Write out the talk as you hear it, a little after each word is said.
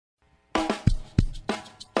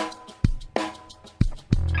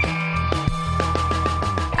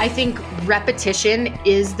I think repetition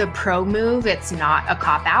is the pro move. It's not a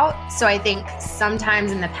cop-out. So I think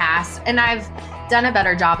sometimes in the past, and I've done a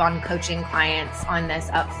better job on coaching clients on this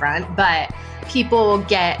upfront, but people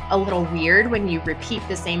get a little weird when you repeat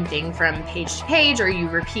the same thing from page to page, or you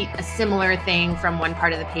repeat a similar thing from one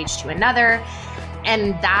part of the page to another.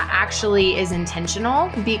 And that actually is intentional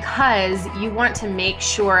because you want to make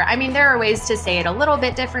sure, I mean, there are ways to say it a little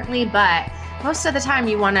bit differently, but most of the time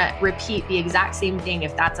you want to repeat the exact same thing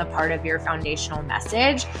if that's a part of your foundational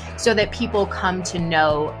message so that people come to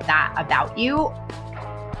know that about you.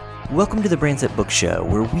 Welcome to the Brands That Book Show,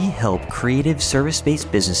 where we help creative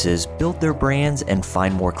service-based businesses build their brands and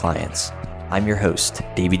find more clients. I'm your host,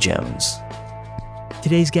 Davey Jones.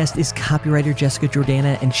 Today's guest is copywriter Jessica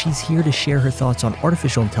Jordana, and she's here to share her thoughts on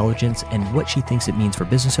artificial intelligence and what she thinks it means for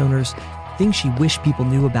business owners, things she wished people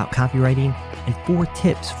knew about copywriting, and 4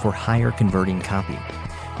 tips for higher converting copy.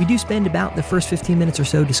 We do spend about the first 15 minutes or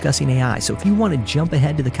so discussing AI, so if you want to jump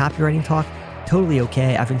ahead to the copywriting talk, totally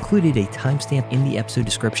okay. I've included a timestamp in the episode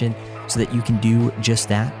description so that you can do just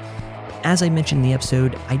that. As I mentioned in the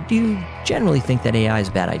episode, I do generally think that AI is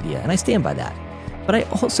a bad idea, and I stand by that. But I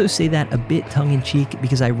also say that a bit tongue-in-cheek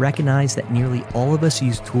because I recognize that nearly all of us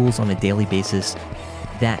use tools on a daily basis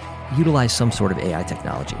that utilize some sort of AI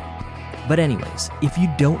technology. But anyways, if you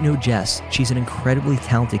don't know Jess, she's an incredibly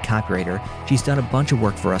talented copywriter. She's done a bunch of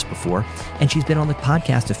work for us before, and she's been on the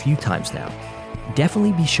podcast a few times now.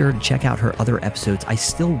 Definitely be sure to check out her other episodes. I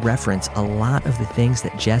still reference a lot of the things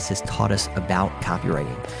that Jess has taught us about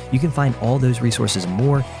copywriting. You can find all those resources and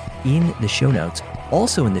more in the show notes.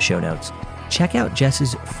 Also in the show notes, check out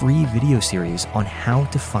Jess's free video series on how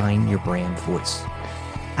to find your brand voice.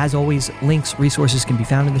 As always, links, resources can be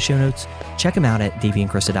found in the show notes. Check them out at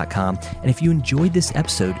daveyandkrista.com. And if you enjoyed this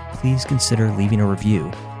episode, please consider leaving a review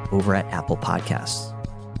over at Apple Podcasts.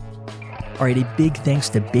 All right, a big thanks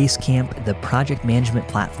to Basecamp, the project management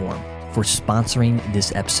platform, for sponsoring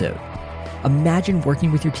this episode. Imagine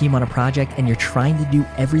working with your team on a project and you're trying to do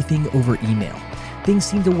everything over email. Things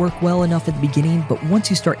seem to work well enough at the beginning, but once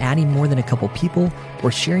you start adding more than a couple people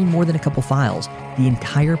or sharing more than a couple files, the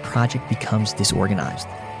entire project becomes disorganized.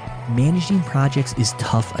 Managing projects is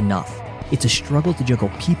tough enough. It's a struggle to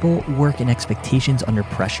juggle people, work, and expectations under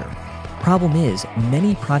pressure. Problem is,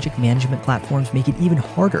 many project management platforms make it even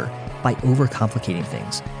harder by overcomplicating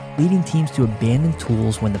things, leading teams to abandon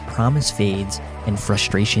tools when the promise fades and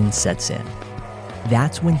frustration sets in.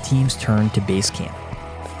 That's when teams turn to Basecamp.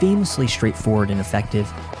 Famously straightforward and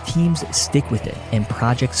effective, teams stick with it and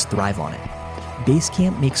projects thrive on it.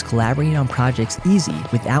 Basecamp makes collaborating on projects easy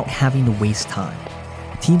without having to waste time.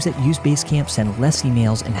 Teams that use Basecamp send less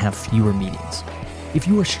emails and have fewer meetings. If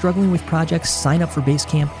you are struggling with projects, sign up for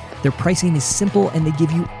Basecamp. Their pricing is simple and they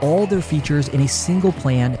give you all their features in a single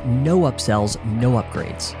plan, no upsells, no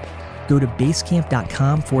upgrades. Go to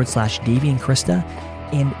basecamp.com/Davey and Krista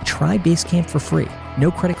and try Basecamp for free.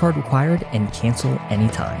 No credit card required and cancel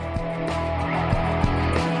anytime.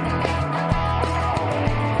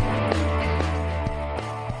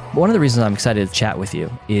 One of the reasons I'm excited to chat with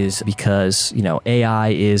you is because, AI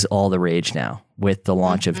is all the rage now with the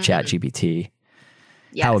launch of ChatGPT,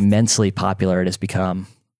 how immensely popular it has become.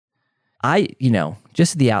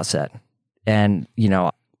 Just at the outset, and,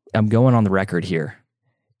 I'm going on the record here,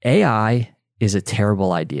 AI is a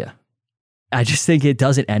terrible idea. I just think it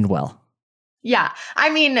doesn't end well. Yeah.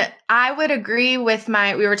 I mean, I would agree with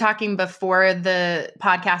we were talking before the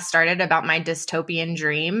podcast started about my dystopian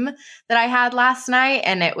dream that I had last night.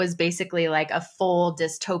 And it was basically like a full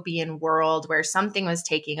dystopian world where something was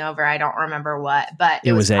taking over. I don't remember what, but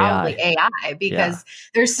it was probably AI because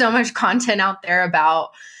there's so much content out there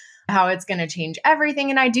about how it's going to change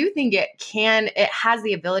everything. And I do think it has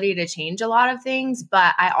the ability to change a lot of things.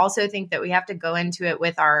 But I also think that we have to go into it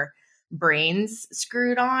with our brains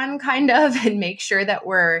screwed on kind of and make sure that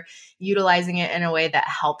we're utilizing it in a way that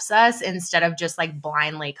helps us instead of just like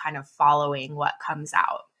blindly kind of following what comes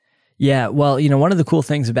out. Yeah. Well, one of the cool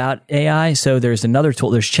things about AI, so there's another tool,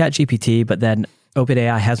 there's ChatGPT, but then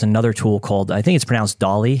OpenAI has another tool called, I think it's pronounced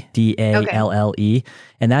DALL-E, DALLE,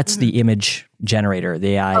 and that's the image generator,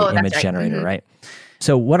 the AI image generator, right?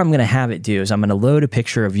 So what I'm going to have it do is I'm going to load a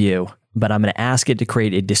picture of you, but I'm going to ask it to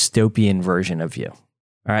create a dystopian version of you.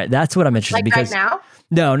 All right, that's what I'm interested in. Because right now?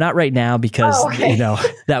 No, not right now because,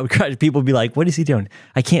 that would people would be like, what is he doing?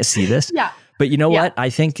 I can't see this. Yeah. But you know what?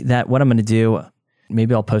 I think that what I'm going to do,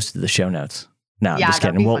 maybe I'll post it to the show notes. No, I'm just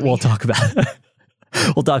kidding. We'll talk about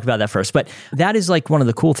we'll talk about that first. But that is like one of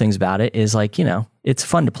the cool things about it is like, it's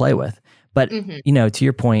fun to play with. But, to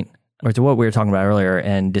your point, or to what we were talking about earlier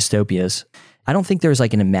and dystopias, I don't think there's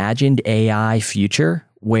like an imagined AI future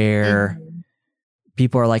where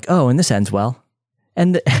people are like, oh, and this ends well.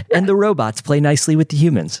 And and the robots play nicely with the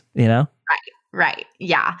humans, you know? Right.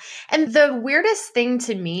 Yeah. And the weirdest thing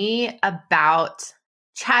to me about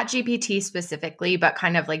ChatGPT specifically, but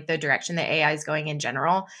kind of like the direction that AI is going in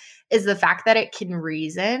general, is the fact that it can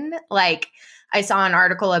reason. Like, I saw an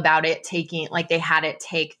article about it taking, like, they had it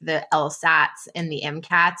take the LSATs and the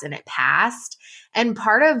MCATs and it passed. And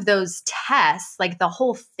part of those tests, like the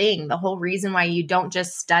whole thing, the whole reason why you don't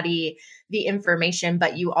just study the information,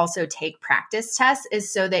 but you also take practice tests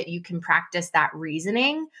is so that you can practice that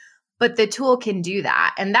reasoning. But the tool can do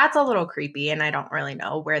that. And that's a little creepy. And I don't really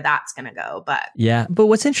know where that's going to go. But yeah. But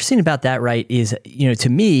what's interesting about that, right, is, to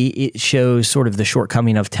me, it shows sort of the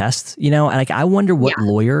shortcoming of tests. Like, I wonder what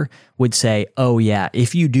lawyer would say, oh, yeah,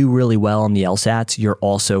 if you do really well on the LSATs, you're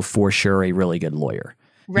also for sure a really good lawyer.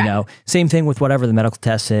 Right. Same thing with whatever the medical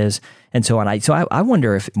test is and so on. I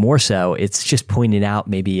wonder if more so it's just pointing out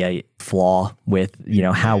maybe a flaw with,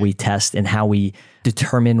 how we test and how we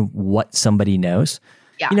determine what somebody knows.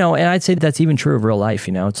 Yeah. And I'd say that's even true of real life.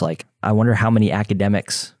 It's like, I wonder how many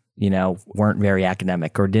academics, weren't very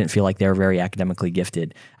academic or didn't feel like they were very academically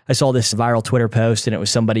gifted. I saw this viral Twitter post and it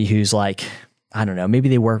was somebody who's like, I don't know, maybe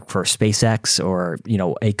they work for SpaceX or,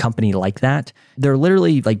 a company like that. They're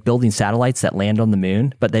literally like building satellites that land on the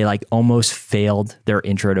moon, but they like almost failed their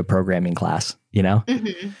intro to programming class,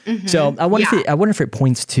 So I wonder if it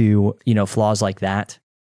points to, flaws like that.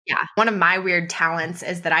 Yeah. One of my weird talents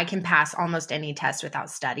is that I can pass almost any test without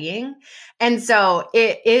studying. And so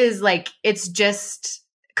it is like, it's just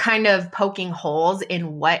kind of poking holes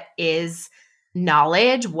in what is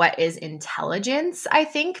knowledge, what is intelligence, I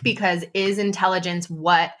think, because is intelligence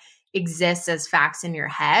what exists as facts in your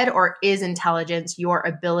head, or is intelligence your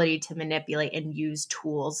ability to manipulate and use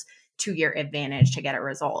tools to your advantage to get a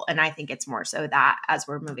result? And I think it's more so that as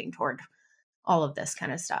we're moving toward all of this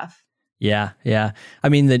kind of stuff. Yeah. Yeah. I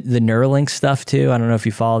mean, the Neuralink stuff too. I don't know if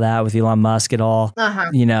you follow that with Elon Musk at all,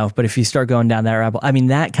 but if you start going down that rabbit, I mean,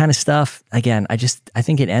 that kind of stuff, again, I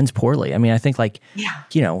think it ends poorly. I mean, I think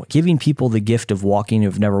giving people the gift of walking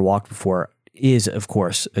who've never walked before is of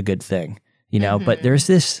course a good thing, but there's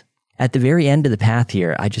this at the very end of the path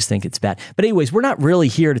here. I just think it's bad. But anyways, we're not really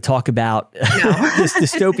here to talk about this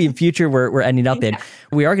dystopian future we're ending up in.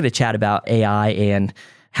 We are going to chat about AI and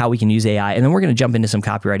how we can use AI. And then we're going to jump into some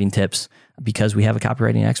copywriting tips because we have a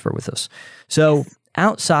copywriting expert with us. So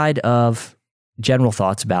outside of general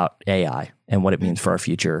thoughts about AI and what it means for our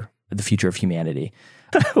future, the future of humanity,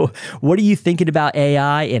 what are you thinking about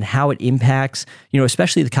AI and how it impacts,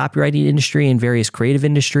 especially the copywriting industry and various creative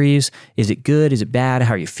industries? Is it good? Is it bad?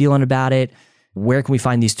 How are you feeling about it? Where can we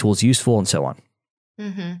find these tools useful and so on?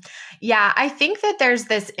 Mm-hmm. Yeah, I think that there's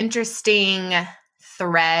this interesting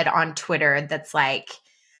thread on Twitter that's like,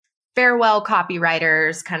 farewell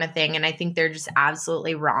copywriters kind of thing. And I think they're just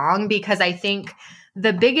absolutely wrong, because I think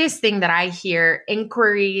the biggest thing that I hear,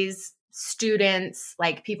 inquiries, students,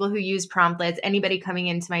 like people who use Promptlets, anybody coming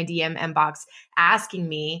into my DM inbox asking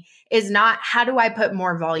me, is not how do I put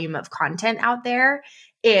more volume of content out there?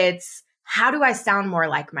 It's how do I sound more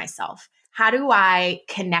like myself? How do I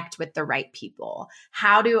connect with the right people?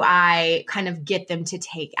 How do I kind of get them to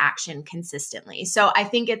take action consistently? So I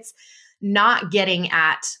think it's not getting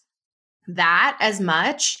at that as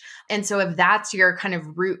much. And so if that's your kind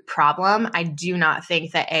of root problem, I do not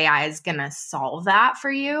think that AI is going to solve that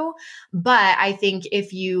for you. But I think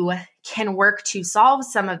if you can work to solve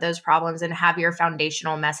some of those problems and have your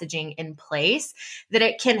foundational messaging in place, that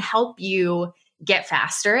it can help you get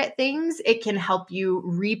faster at things. It can help you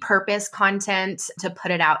repurpose content to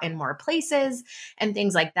put it out in more places and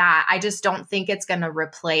things like that. I just don't think it's going to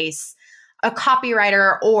replace a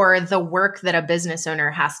copywriter or the work that a business owner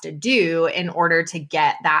has to do in order to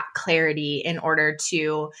get that clarity, in order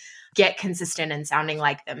to get consistent and sounding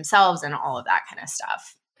like themselves and all of that kind of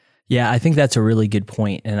stuff. Yeah, I think that's a really good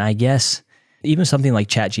point. And I guess even something like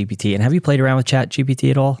ChatGPT, and have you played around with ChatGPT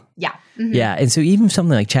at all? Yeah. Mm-hmm. Yeah. And so even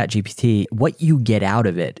something like ChatGPT, what you get out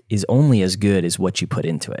of it is only as good as what you put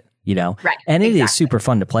into it, Right. And it is super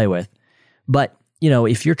fun to play with. But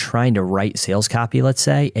if you're trying to write sales copy, let's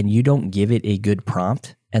say, and you don't give it a good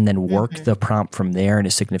prompt and then work the prompt from there in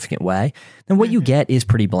a significant way, then what you get is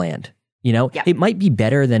pretty bland. It might be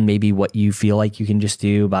better than maybe what you feel like you can just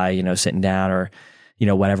do by, sitting down or,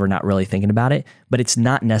 whatever, not really thinking about it, but it's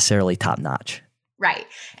not necessarily top notch. Right.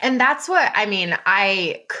 And that's what,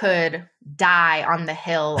 I could die on the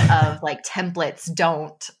hill of like templates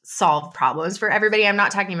don't solve problems for everybody. I'm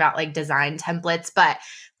not talking about like design templates, but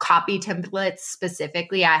copy templates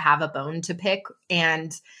specifically, I have a bone to pick.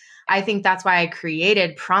 And I think that's why I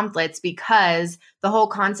created Promptlets, because the whole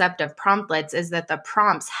concept of Promptlets is that the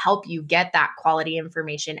prompts help you get that quality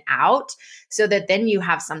information out so that then you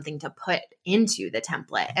have something to put into the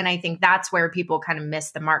template. And I think that's where people kind of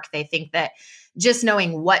miss the mark. They think that just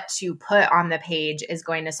knowing what to put on the page is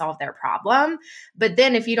going to solve their problem. But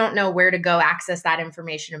then if you don't know where to go access that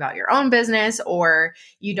information about your own business, or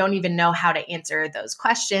you don't even know how to answer those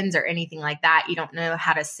questions or anything like that, you don't know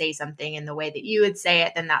how to say something in the way that you would say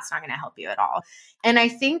it, then that's not going to help you at all. And I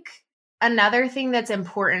think another thing that's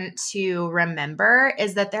important to remember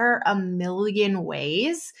is that there are a million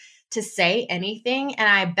ways to say anything. And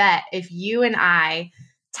I bet if you and I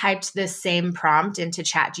typed this same prompt into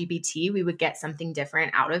ChatGPT, we would get something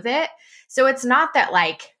different out of it. So it's not that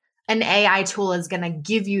like an AI tool is going to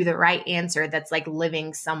give you the right answer that's like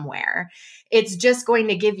living somewhere. It's just going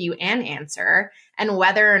to give you an answer. And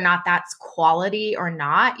whether or not that's quality or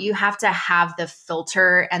not, you have to have the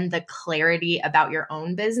filter and the clarity about your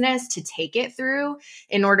own business to take it through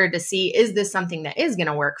in order to see, is this something that is going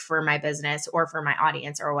to work for my business or for my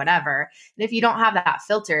audience or whatever? And if you don't have that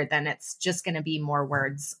filter, then it's just going to be more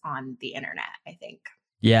words on the internet, I think.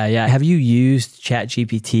 Yeah. Have you used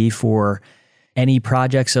ChatGPT for any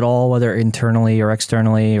projects at all, whether internally or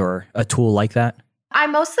externally, or a tool like that? I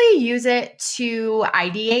mostly use it to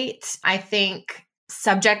ideate. I think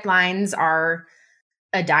subject lines are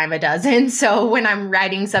a dime a dozen. So when I'm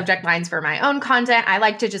writing subject lines for my own content, I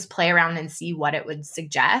like to just play around and see what it would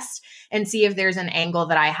suggest and see if there's an angle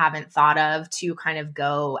that I haven't thought of to kind of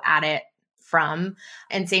go at it from.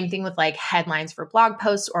 And same thing with like headlines for blog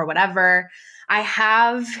posts or whatever. I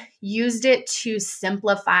have used it to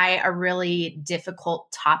simplify a really difficult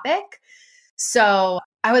topic. So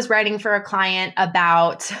I was writing for a client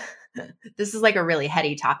about, this is like a really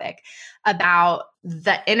heady topic, about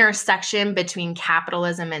the intersection between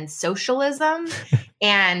capitalism and socialism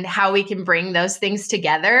and how we can bring those things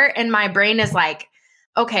together. And my brain is like,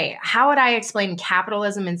 okay, how would I explain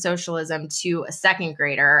capitalism and socialism to a second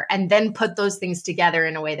grader and then put those things together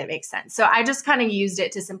in a way that makes sense? So I just kind of used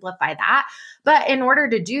it to simplify that. But in order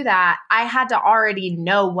to do that, I had to already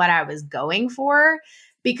know what I was going for,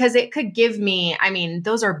 because it could give me, I mean,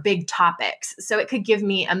 those are big topics. So it could give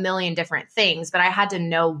me a million different things, but I had to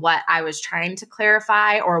know what I was trying to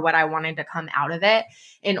clarify or what I wanted to come out of it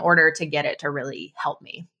in order to get it to really help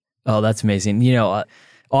me. Oh, that's amazing. You know,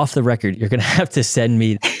 off the record, you're going to have to send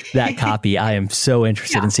me that copy. I am so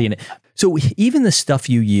interested in seeing it. So even the stuff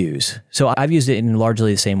you use, so I've used it in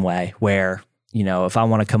largely the same way where, you know, if I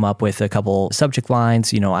want to come up with a couple subject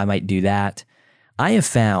lines, you know, I might do that. I have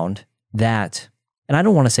found that, and I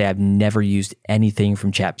don't want to say I've never used anything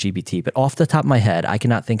from ChatGPT, but off the top of my head, I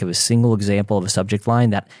cannot think of a single example of a subject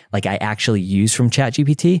line that like I actually use from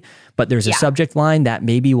ChatGPT, but there's a subject line that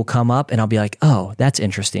maybe will come up and I'll be like, oh, that's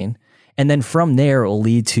interesting. And then from there, it will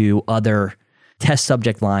lead to other test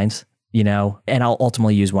subject lines, you know, and I'll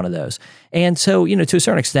ultimately use one of those. And so, you know, to a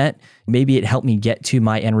certain extent, maybe it helped me get to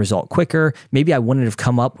my end result quicker. Maybe I wouldn't have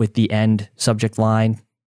come up with the end subject line,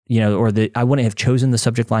 you know, or I wouldn't have chosen the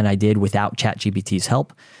subject line I did without ChatGPT's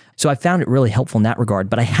help. So I found it really helpful in that regard,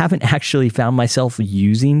 but I haven't actually found myself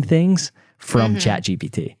using things from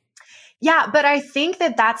ChatGPT. Yeah, but I think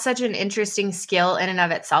that that's such an interesting skill in and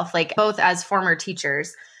of itself, like both as former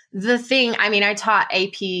teachers. The thing, I mean, I taught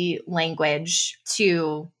AP language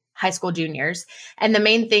to high school juniors, and the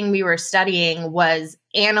main thing we were studying was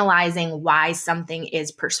analyzing why something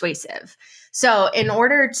is persuasive. So in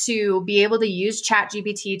order to be able to use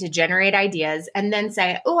ChatGPT to generate ideas and then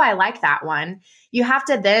say, oh, I like that one, you have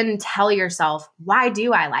to then tell yourself, why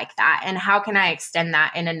do I like that? And how can I extend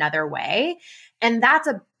that in another way? And that's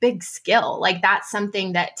a big skill. Like that's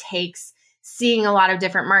something that takes seeing a lot of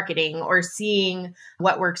different marketing or seeing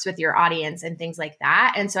what works with your audience and things like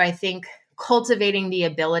that. And so I think cultivating the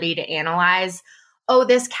ability to analyze, oh,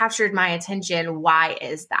 this captured my attention. Why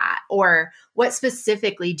is that? Or what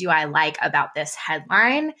specifically do I like about this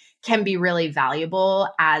headline can be really valuable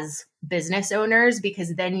as business owners,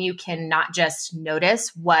 because then you can not just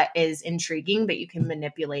notice what is intriguing, but you can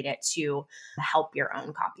manipulate it to help your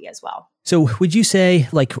own copy as well. So would you say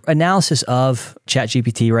like analysis of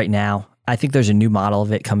ChatGPT right now, I think there's a new model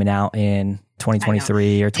of it coming out in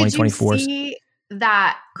 2023 or 2024. Did you see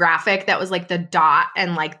that graphic that was like the dot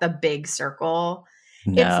and like the big circle?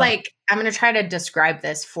 No. It's like, I'm going to try to describe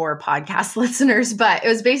this for podcast listeners, but it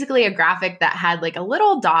was basically a graphic that had like a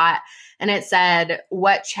little dot and it said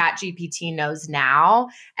what ChatGPT knows now.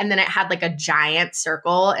 And then it had like a giant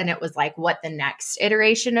circle and it was like what the next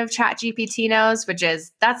iteration of ChatGPT knows,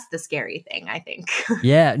 that's the scary thing, I think.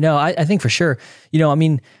 Yeah, no, I think for sure.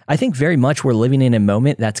 I think very much we're living in a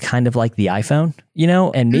moment that's kind of like the iPhone,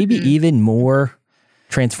 and maybe even more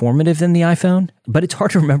transformative than the iPhone, but it's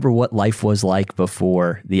hard to remember what life was like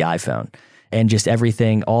before the iPhone. And just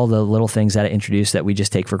everything, all the little things that it introduced that we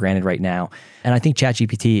just take for granted right now. And I think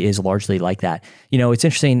ChatGPT is largely like that. It's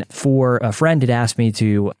interesting, for a friend had asked me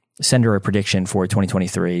to send her a prediction for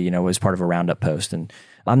 2023, as part of a roundup post. And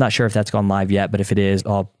I'm not sure if that's gone live yet, but if it is,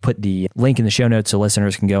 I'll put the link in the show notes so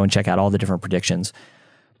listeners can go and check out all the different predictions.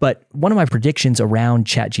 But one of my predictions around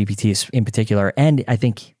ChatGPT in particular, and I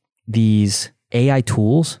think these AI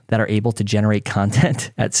tools that are able to generate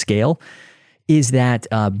content at scale, is that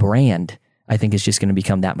brand, I think, is just going to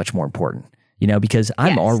become that much more important, because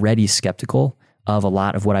I'm already skeptical of a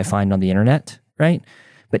lot of what I find on the internet, right?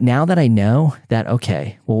 But now that I know that,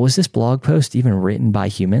 okay, well, was this blog post even written by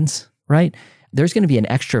humans, right? There's going to be an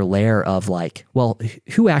extra layer of like, well,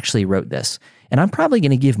 who actually wrote this? And I'm probably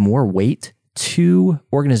going to give more weight to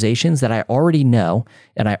organizations that I already know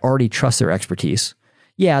and I already trust their expertise.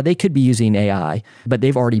 Yeah, they could be using AI, but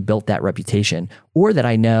they've already built that reputation, or that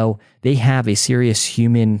I know they have a serious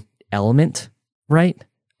human element, right?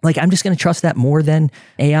 Like, I'm just going to trust that more than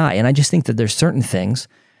AI. And I just think that there's certain things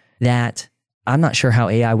that I'm not sure how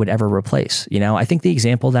AI would ever replace. I think the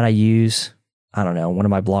example that I use, I don't know, one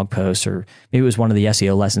of my blog posts, or maybe it was one of the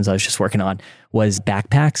SEO lessons I was just working on, was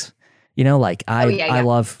backpacks. I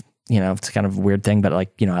love, it's kind of a weird thing, but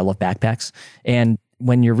like, I love backpacks. And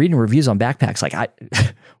when you're reading reviews on backpacks, like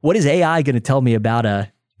what is AI going to tell me about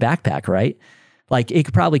a backpack, right? Like, it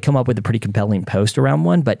could probably come up with a pretty compelling post around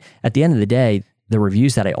one, but at the end of the day, the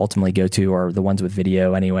reviews that I ultimately go to are the ones with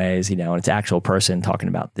video anyways, and it's actual person talking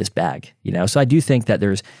about this bag, So I do think that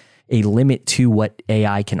there's a limit to what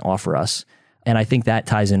AI can offer us. And I think that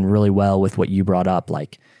ties in really well with what you brought up.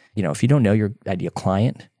 Like, if you don't know your ideal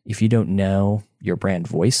client, if you don't know your brand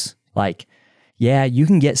voice, like, yeah, you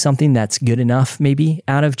can get something that's good enough maybe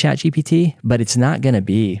out of ChatGPT, but it's not going to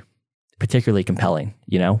be particularly compelling.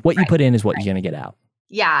 What you put in is what you're going to get out.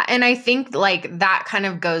 Yeah. And I think like that kind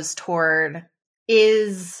of goes toward,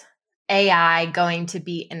 is AI going to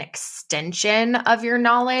be an extension of your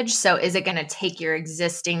knowledge? So is it going to take your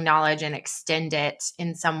existing knowledge and extend it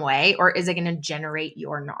in some way? Or is it going to generate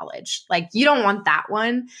your knowledge? Like, you don't want that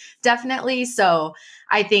one, definitely. So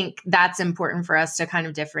I think that's important for us to kind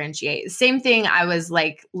of differentiate. Same thing, I was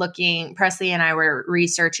like Presley and I were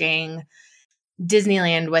researching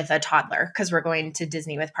Disneyland with a toddler because we're going to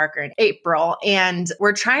Disney with Parker in April. And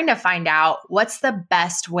we're trying to find out what's the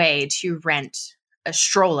best way to rent a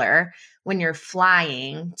stroller when you're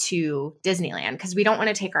flying to Disneyland, because we don't want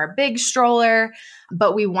to take our big stroller,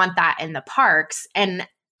 but we want that in the parks. And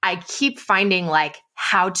I keep finding like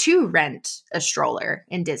how to rent a stroller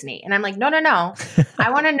in Disney. And I'm like, no.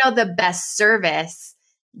 I want to know the best service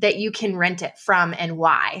that you can rent it from and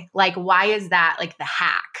why. Like, why is that like the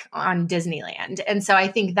hack on Disneyland? And so I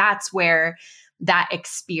think that's where that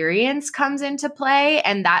experience comes into play.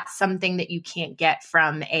 And that's something that you can't get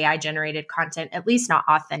from AI generated content, at least not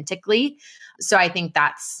authentically. So I think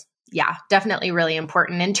that's, definitely really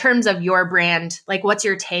important in terms of your brand. Like, what's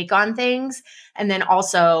your take on things? And then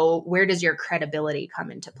also, where does your credibility come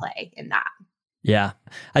into play in that? Yeah.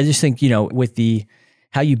 I just think, with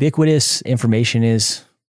how ubiquitous information is,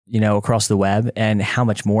 across the web, and how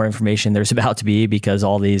much more information there's about to be, because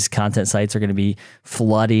all these content sites are going to be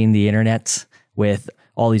flooding the internet with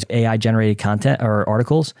all these AI generated content or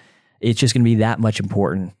articles. It's just going to be that much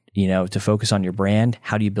important, to focus on your brand.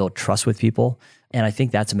 How do you build trust with people? And I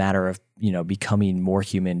think that's a matter of, becoming more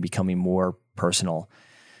human, becoming more personal.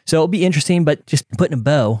 So it'll be interesting, but just putting a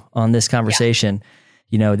bow on this conversation,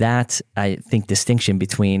 that, I think, distinction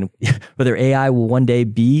between whether AI will one day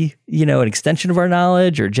be, an extension of our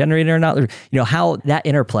knowledge or generating our knowledge, how that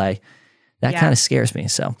interplay, that kind of scares me.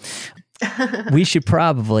 So we should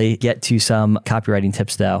probably get to some copywriting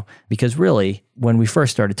tips though, because really, when we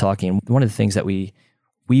first started talking, one of the things that we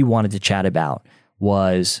wanted to chat about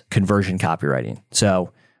was conversion copywriting.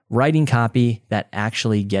 So writing copy that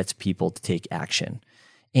actually gets people to take action.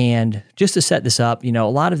 And just to set this up, a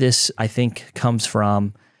lot of this, I think, comes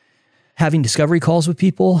from having discovery calls with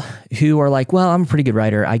people who are like, well, I'm a pretty good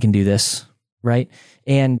writer, I can do this, right?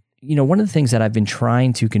 And, one of the things that I've been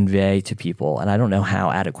trying to convey to people, and I don't know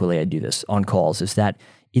how adequately I do this on calls, is that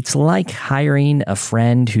it's like hiring a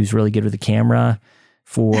friend who's really good with the camera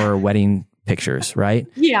for a wedding pictures, right?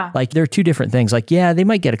 Yeah. Like they're two different things. Like, yeah, they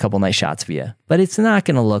might get a couple nice shots of you, but it's not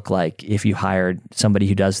going to look like if you hired somebody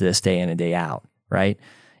who does this day in and day out, right?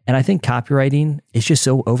 And I think copywriting is just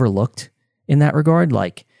so overlooked in that regard.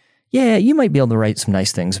 Like, yeah, you might be able to write some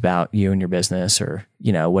nice things about you and your business or,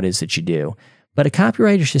 what it is that you do. But a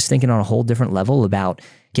copywriter is just thinking on a whole different level about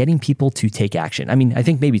getting people to take action. I mean, I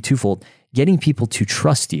think maybe twofold, getting people to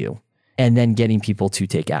trust you and then getting people to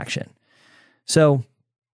take action. So,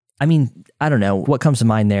 I mean, I don't know what comes to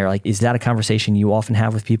mind there. Like, is that a conversation you often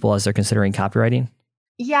have with people as they're considering copywriting?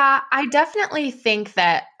 Yeah, I definitely think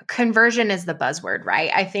that conversion is the buzzword,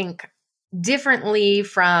 right? I think differently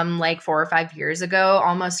from like 4 or 5 years ago,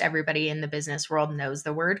 almost everybody in the business world knows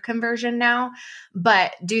the word conversion now,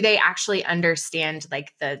 but do they actually understand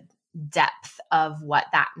like the depth of what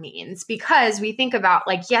that means? Because we think about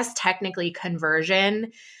like, yes, technically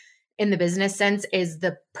conversion in the business sense is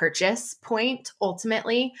the purchase point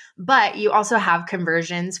ultimately, but you also have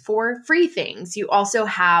conversions for free things. You also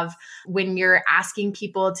have when you're asking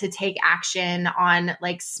people to take action on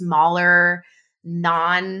like smaller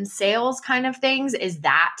non-sales kind of things, is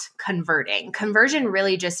that converting? Conversion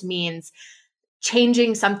really just means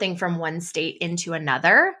changing something from one state into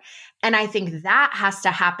another. And I think that has to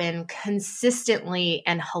happen consistently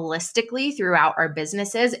and holistically throughout our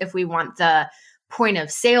businesses if we want the point of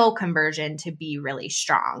sale conversion to be really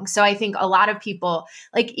strong. So I think a lot of people,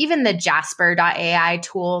 like even the Jasper.ai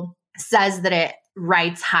tool says that it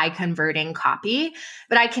writes high converting copy,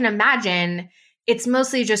 but I can imagine it's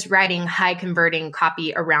mostly just writing high converting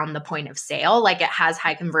copy around the point of sale. Like it has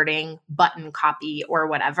high converting button copy or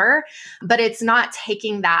whatever, but it's not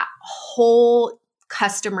taking that whole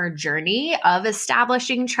customer journey of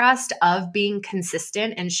establishing trust, of being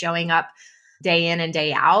consistent and showing up day in and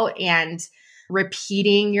day out and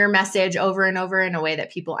repeating your message over and over in a way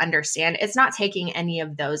that people understand. It's not taking any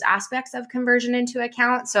of those aspects of conversion into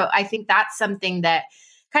account. So I think that's something that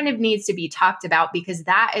kind of needs to be talked about because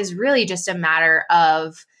that is really just a matter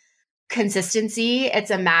of consistency. It's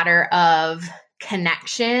a matter of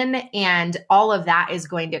connection, and all of that is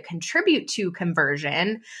going to contribute to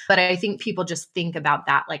conversion. But I think people just think about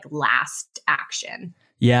that like last action.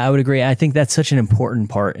 Yeah, I would agree. I think that's such an important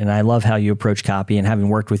part. And I love how you approach copy, and having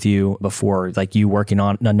worked with you before, like you working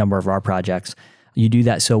on a number of our projects, you do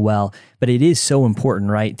that so well. But it is so important,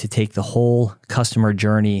 right, to take the whole customer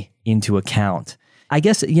journey into account. I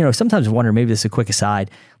guess, sometimes I wonder, maybe this is a quick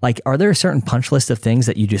aside, like, are there a certain punch list of things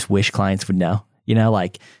that you just wish clients would know?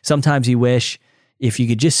 Like sometimes you wish if you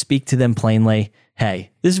could just speak to them plainly,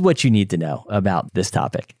 hey, this is what you need to know about this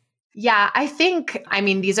topic. Yeah,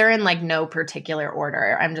 these are in like no particular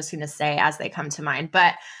order. I'm just going to say as they come to mind.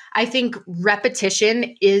 But I think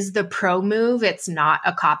repetition is the pro move. It's not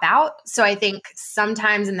a cop out. So I think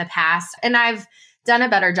sometimes in the past, and I've done a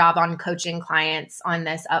better job on coaching clients on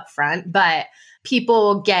this upfront, but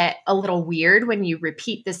people get a little weird when you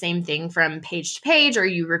repeat the same thing from page to page, or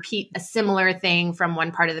you repeat a similar thing from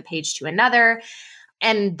one part of the page to another.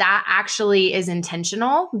 And that actually is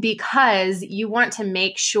intentional because you want to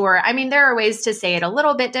make sure, there are ways to say it a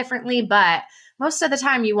little bit differently, but most of the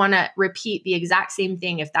time you want to repeat the exact same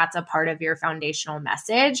thing if that's a part of your foundational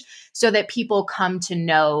message so that people come to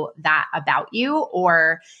know that about you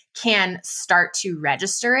or can start to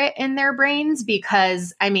register it in their brains.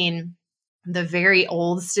 Because, the very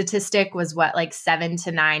old statistic was like 7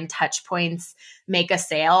 to 9 touch points make a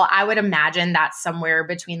sale. I would imagine that's somewhere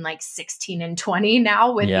between like 16 and 20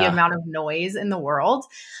 now with the amount of noise in the world.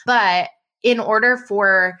 But in order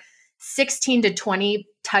for 16 to 20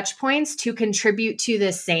 touch points to contribute to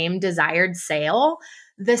the same desired sale,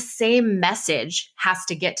 the same message has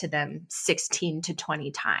to get to them 16 to 20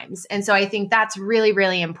 times. And so I think that's really,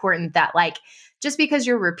 really important that like, just because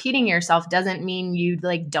you're repeating yourself doesn't mean you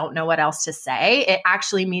like don't know what else to say. It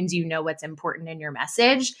actually means you know what's important in your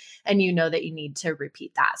message and you know that you need to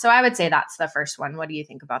repeat that. So I would say that's the first one. What do you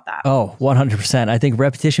think about that? Oh, 100%. I think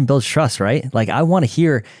repetition builds trust, right? Like I want to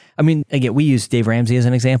hear, again, we use Dave Ramsey as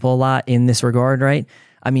an example a lot in this regard, right?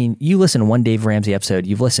 You listen to one Dave Ramsey episode,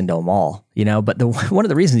 you've listened to them all, but one of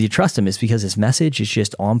the reasons you trust him is because his message is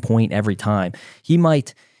just on point every time. He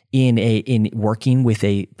might, in working with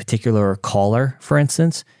a particular caller, for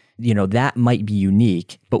instance, that might be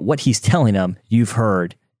unique, but what he's telling them, you've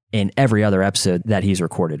heard in every other episode that he's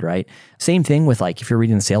recorded, right? Same thing with like, if you're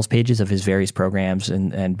reading the sales pages of his various programs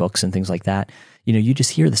and books and things like that, you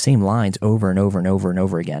just hear the same lines over and over and over and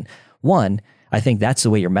over again. One, I think that's the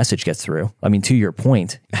way your message gets through. To your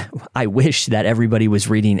point, I wish that everybody was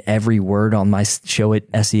reading every word on my Show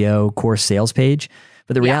It SEO course sales page,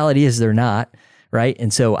 but the reality is they're not. right?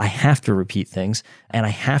 And so I have to repeat things, and I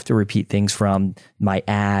have to repeat things from my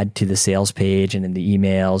ad to the sales page and in the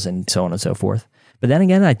emails and so on and so forth. But then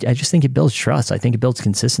again, I just think it builds trust. I think it builds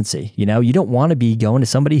consistency. You don't want to be going to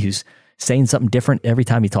somebody who's saying something different every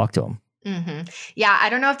time you talk to them. Mm-hmm. Yeah.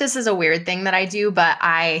 I don't know if this is a weird thing that I do, but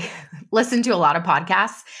I listen to a lot of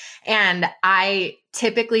podcasts, and I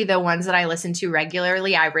typically, the ones that I listen to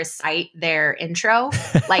regularly, I recite their intro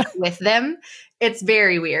like with them. It's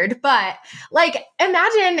very weird, but like,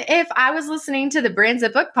 imagine if I was listening to the Brands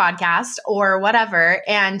That Book podcast or whatever,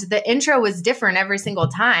 and the intro was different every single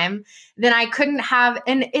time, then I couldn't have,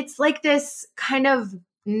 and it's like this kind of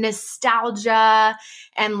nostalgia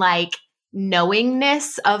and like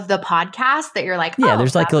knowingness of the podcast that you're like, yeah,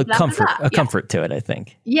 there's like a comfort to it, I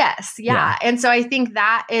think. Yes. Yeah. And so I think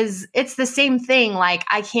it's the same thing. Like,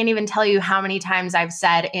 I can't even tell you how many times I've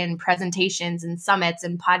said in presentations and summits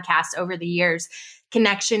and podcasts over the years,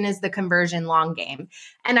 connection is the conversion long game.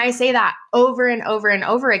 And I say that over and over and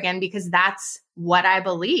over again, because that's what I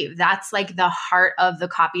believe. That's like the heart of the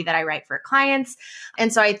copy that I write for clients.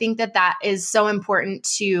 And so I think that is so important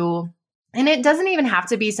to, and it doesn't even have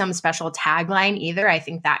to be some special tagline either. I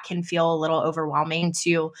think that can feel a little overwhelming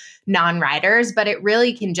to non-writers, but it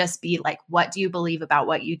really can just be like, what do you believe about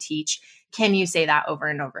what you teach? Can you say that over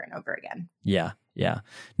and over and over again? Yeah. Yeah.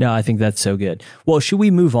 No, I think that's so good. Well, should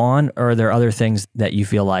we move on? Or are there other things that you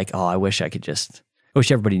feel like, I wish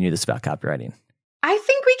everybody knew this about copywriting? I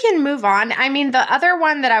think we can move on. I mean, the other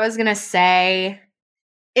one that I was going to say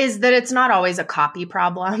is that it's not always a copy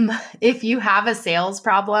problem. If you have a sales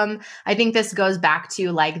problem, I think this goes back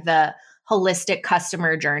to like the holistic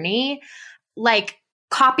customer journey. Like,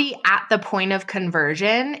 copy at the point of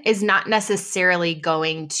conversion is not necessarily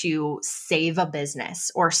going to save a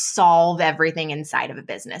business or solve everything inside of a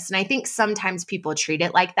business. And I think sometimes people treat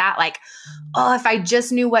it like that, like, if I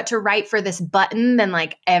just knew what to write for this button, then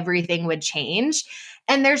like everything would change.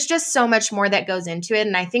 And there's just so much more that goes into it.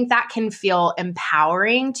 And I think that can feel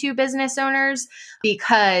empowering to business owners,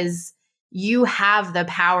 because you have the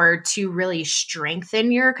power to really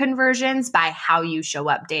strengthen your conversions by how you show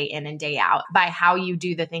up day in and day out, by how you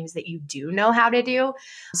do the things that you do know how to do.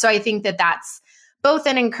 So I think that that's both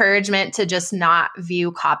an encouragement to just not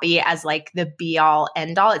view copy as like the be all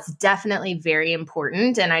end all. It's definitely very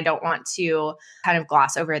important, and I don't want to kind of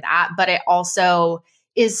gloss over that, but it also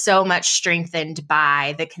is so much strengthened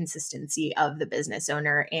by the consistency of the business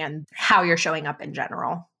owner and how you're showing up in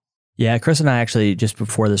general. Yeah, Chris and I actually just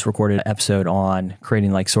before this recorded an episode on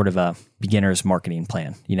creating like sort of a beginner's marketing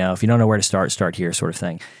plan. If you don't know where to start here sort of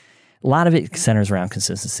thing. A lot of it centers around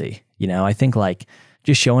consistency. I think like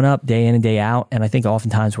just showing up day in and day out. And I think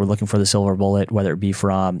oftentimes we're looking for the silver bullet, whether it be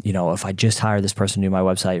from, if I just hire this person to do my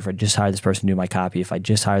website, if I just hire this person to do my copy, if I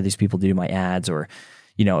just hire these people to do my ads, or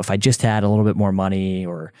if I just had a little bit more money,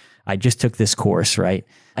 or I just took this course, right?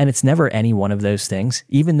 And it's never any one of those things,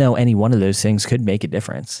 even though any one of those things could make a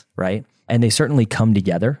difference, right? And they certainly come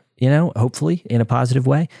together, hopefully in a positive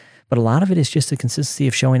way. But a lot of it is just the consistency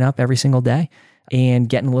of showing up every single day and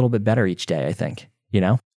getting a little bit better each day, I think,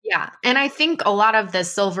 Yeah. And I think a lot of the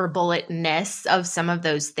silver bulletness of some of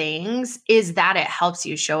those things is that it helps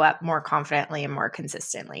you show up more confidently and more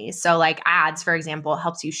consistently. So like ads, for example,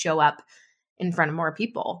 helps you show up in front of more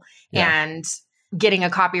people. Yeah. And getting a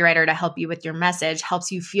copywriter to help you with your message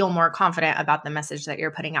helps you feel more confident about the message that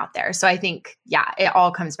you're putting out there. So I think, it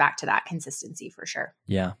all comes back to that consistency for sure.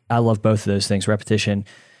 Yeah. I love both of those things, repetition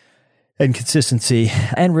and consistency,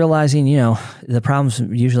 and realizing, the problem's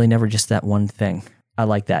usually never just that one thing. I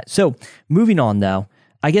like that. So moving on though,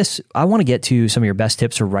 I guess I want to get to some of your best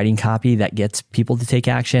tips for writing copy that gets people to take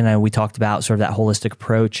action. And we talked about sort of that holistic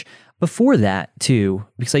approach. Before that too,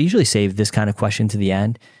 because I usually save this kind of question to the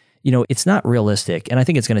end, it's not realistic. And I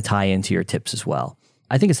think it's going to tie into your tips as well.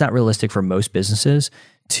 I think it's not realistic for most businesses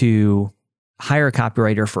to hire a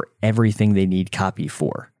copywriter for everything they need copy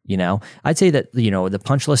for. I'd say that, the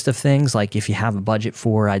punch list of things, like if you have a budget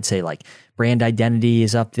for, I'd say like brand identity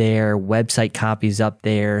is up there, website copy is up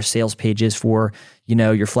there, sales pages for,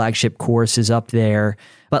 your flagship course is up there.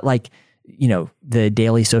 But like, the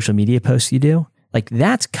daily social media posts you do, like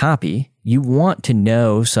that's copy. You want to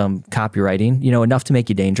know some copywriting, enough to make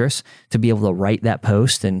you dangerous, to be able to write that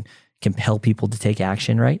post and compel people to take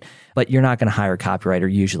action, right? But you're not going to hire a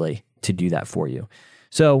copywriter usually to do that for you.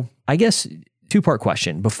 So I guess two-part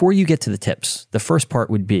question. Before you get to the tips, the first part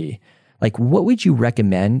would be like, what would you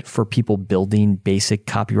recommend for people building basic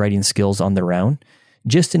copywriting skills on their own?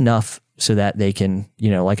 Just enough so that they can,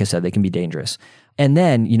 like I said, they can be dangerous. And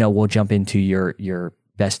then, we'll jump into your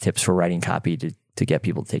best tips for writing copy to get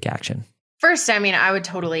people to take action. First, I mean, I would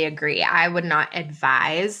totally agree. I would not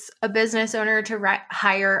advise a business owner to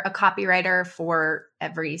hire a copywriter for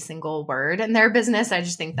every single word in their business. I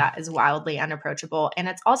just think that is wildly unapproachable. And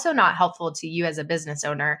it's also not helpful to you as a business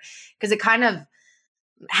owner because it kind of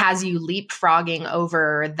has you leapfrogging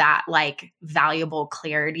over that like valuable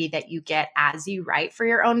clarity that you get as you write for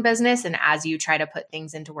your own business and as you try to put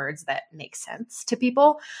things into words that make sense to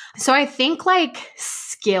people. So I think like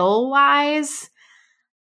skill wise,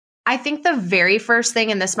 I think the very first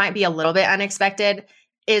thing, and this might be a little bit unexpected,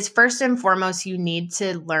 is first and foremost, you need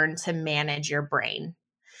to learn to manage your brain.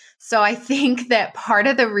 So I think that part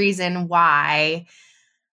of the reason why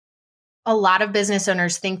a lot of business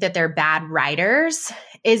owners think that they're bad writers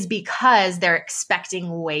is because they're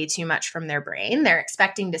expecting way too much from their brain. They're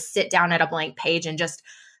expecting to sit down at a blank page and just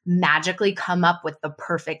magically come up with the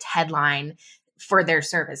perfect headline for their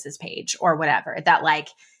services page or whatever that like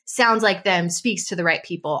sounds like them, speaks to the right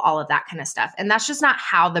people, all of that kind of stuff. And that's just not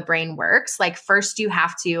how the brain works. Like first you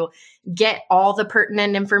have to get all the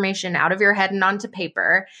pertinent information out of your head and onto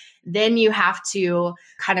paper. Then you have to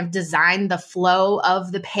kind of design the flow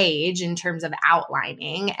of the page in terms of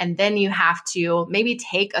outlining. And then you have to maybe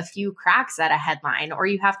take a few cracks at a headline, or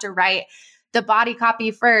you have to write the body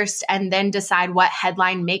copy first and then decide what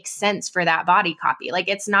headline makes sense for that body copy. Like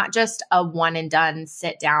it's not just a one and done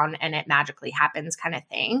sit down and it magically happens kind of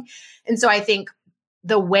thing. And so I think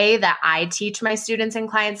the way that I teach my students and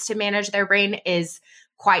clients to manage their brain is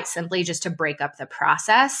quite simply just to break up the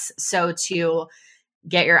process. So to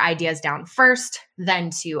get your ideas down first, then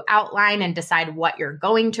to outline and decide what you're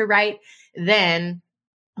going to write, then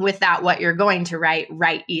with that, what you're going to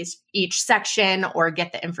write each section or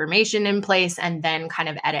get the information in place and then kind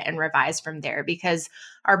of edit and revise from there because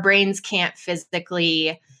our brains can't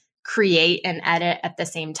physically create and edit at the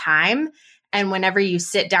same time. And whenever you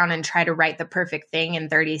sit down and try to write the perfect thing in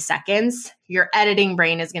 30 seconds, your editing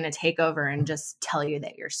brain is going to take over and just tell you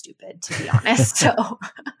that you're stupid, to be honest. So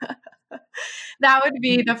that would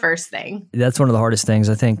be the first thing. That's one of the hardest things.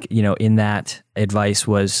 I think, in that advice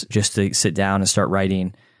was just to sit down and start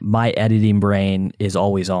writing. My editing brain is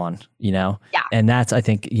always on, Yeah. And that's, I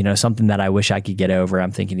think, something that I wish I could get over.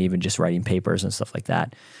 I'm thinking even just writing papers and stuff like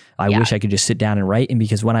that. I wish I could just sit down and write. And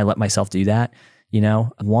because when I let myself do that,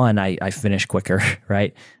 one, I finish quicker,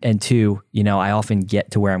 right? And two, I often get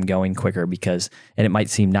to where I'm going quicker and it might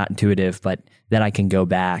seem not intuitive, but then I can go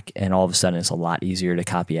back and all of a sudden it's a lot easier to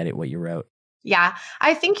copy edit what you wrote. Yeah.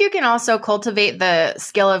 I think you can also cultivate the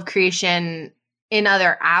skill of creation in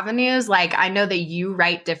other avenues. Like I know that you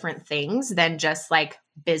write different things than just like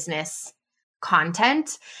business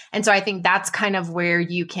content. And so I think that's kind of where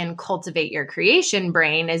you can cultivate your creation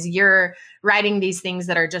brain is you're writing these things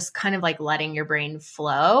that are just kind of like letting your brain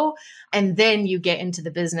flow. And then you get into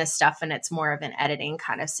the business stuff and it's more of an editing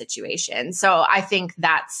kind of situation. So I think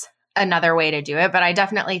that's another way to do it. But I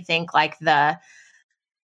definitely think like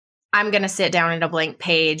I'm going to sit down at a blank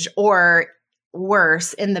page or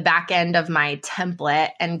worse in the back end of my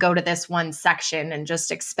template and go to this one section and just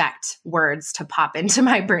expect words to pop into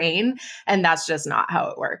my brain. And that's just not how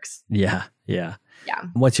it works. Yeah.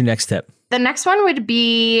 What's your next tip? The next one would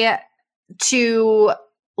be to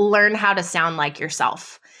learn how to sound like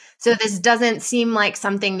yourself. So this doesn't seem like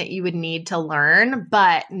something that you would need to learn,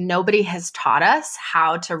 but nobody has taught us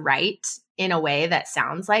how to write in a way that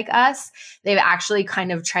sounds like us. They've actually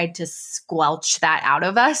kind of tried to squelch that out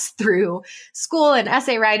of us through school and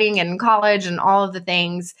essay writing and college and all of the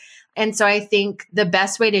things. And so I think the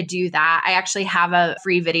best way to do that, I actually have a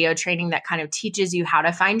free video training that kind of teaches you how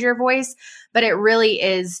to find your voice, but it really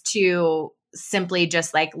is to simply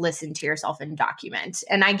just like listen to yourself and document.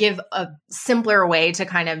 And I give a simpler way to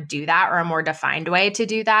kind of do that or a more defined way to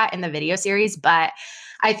do that in the video series. But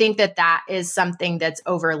I think that is something that's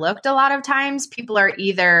overlooked a lot of times. People are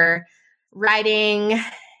either writing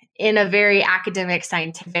in a very academic,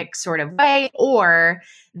 scientific sort of way, or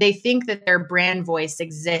they think that their brand voice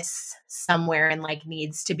exists somewhere and like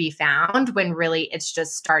needs to be found when really it's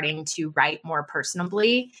just starting to write more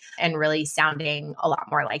personably and really sounding a lot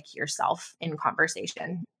more like yourself in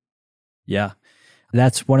conversation. Yeah.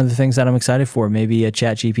 That's one of the things that I'm excited for. Maybe a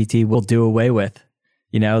ChatGPT will do away with,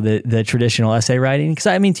 the traditional essay writing. Because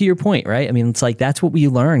I mean, to your point, right? I mean, it's like, that's what we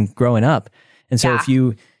learn growing up. And so if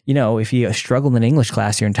you struggled in English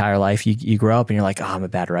class your entire life, you grow up and you're like, oh, I'm a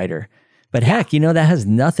bad writer. But heck, that has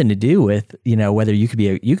nothing to do with, whether you could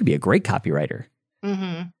be a great copywriter.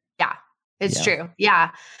 Mm-hmm. Yeah, it's true.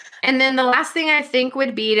 Yeah. And then the last thing I think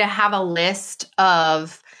would be to have a list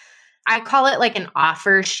of, I call it like an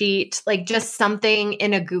offer sheet, like just something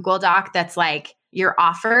in a Google Doc that's like your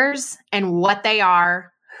offers and what they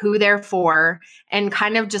are, who they're for, and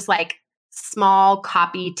kind of just like small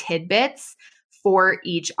copy tidbits for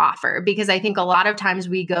each offer, because I think a lot of times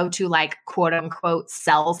we go to like quote unquote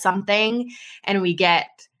sell something and we get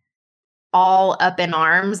all up in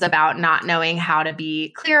arms about not knowing how to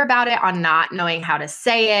be clear about it, on not knowing how to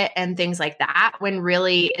say it and things like that, when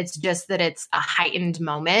really it's just that it's a heightened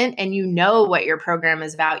moment and you know what your program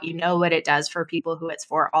is about, you know what it does for people, who it's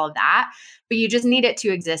for, all of that, but you just need it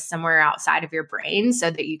to exist somewhere outside of your brain so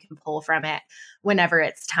that you can pull from it whenever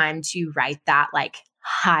it's time to write that like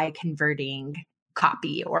high converting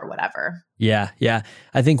copy or whatever. Yeah.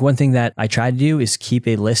 I think one thing that I try to do is keep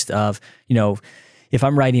a list of, if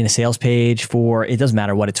I'm writing a sales page for, it doesn't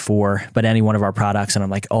matter what it's for, but any one of our products, and I'm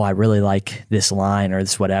like, oh, I really like this line or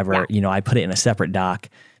this whatever, I put it in a separate doc,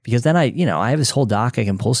 because then I have this whole doc I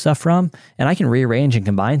can pull stuff from, and I can rearrange and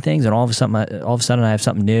combine things, and all of a sudden I have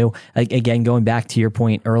something new. Again, going back to your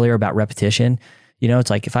point earlier about repetition, it's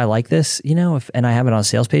like, if I like this, and I have it on a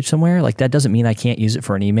sales page somewhere, like that doesn't mean I can't use it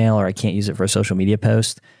for an email or I can't use it for a social media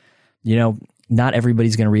post. Not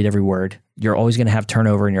everybody's going to read every word. You're always going to have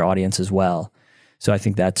turnover in your audience as well. So I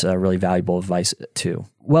think that's really valuable advice too.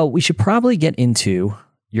 Well, we should probably get into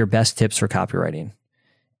your best tips for copywriting.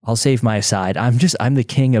 I'll save my aside. I'm the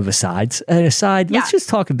king of asides. An aside, let's just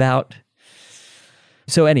talk about.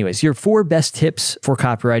 So anyways, your 4 best tips for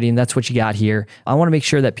copywriting, that's what you got here. I want to make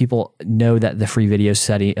sure that people know that the free video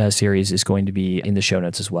series is going to be in the show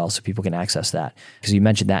notes as well, so people can access that, because you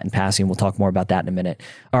mentioned that in passing. We'll talk more about that in a minute.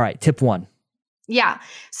 All right, tip 1. Yeah.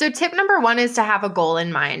 So tip number 1 is to have a goal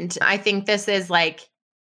in mind. I think this is like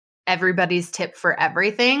everybody's tip for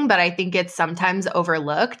everything, but I think it's sometimes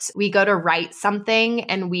overlooked. We go to write something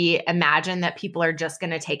and we imagine that people are just going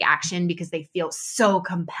to take action because they feel so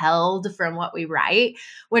compelled from what we write,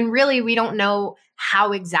 when really we don't know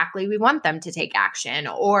how exactly we want them to take action.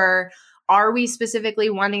 Or are we specifically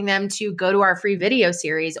wanting them to go to our free video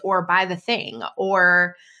series or buy the thing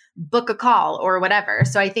or book a call or whatever.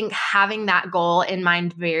 So I think having that goal in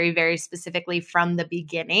mind very, very specifically from the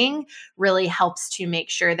beginning really helps to make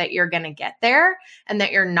sure that you're going to get there and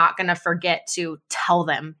that you're not going to forget to tell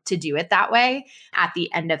them to do it that way at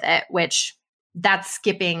the end of it, which that's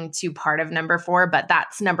skipping to part of number 4, but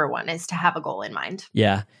that's number 1, is to have a goal in mind.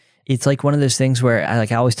 Yeah. It's like one of those things where I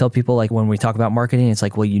always tell people, like when we talk about marketing, it's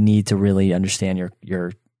like, well, you need to really understand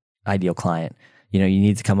your ideal client. You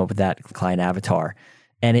need to come up with that client avatar.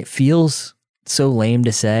 And it feels so lame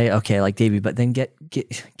to say, okay, like Davey, but then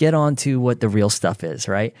get on to what the real stuff is,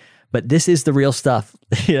 right? But this is the real stuff,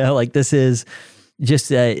 like this is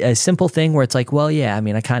just a simple thing where it's like, well, yeah, I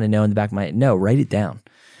mean, I kind of know in the back of my, no, write it down.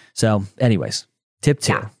 So anyways, tip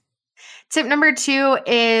 2. Yeah. Tip number 2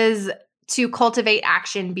 is to cultivate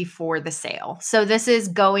action before the sale. So this is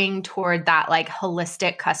going toward that like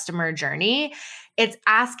holistic customer journey. It's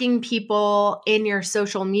asking people in your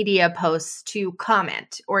social media posts to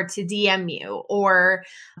comment or to DM you or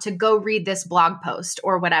to go read this blog post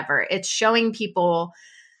or whatever. It's showing people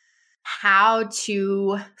how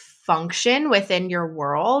to function within your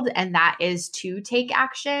world, and that is to take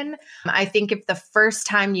action. I think if the first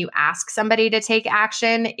time you ask somebody to take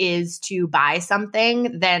action is to buy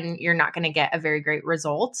something, then you're not going to get a very great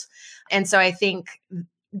result. And so I think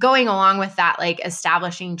going along with that, like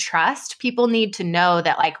establishing trust, people need to know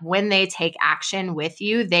that like when they take action with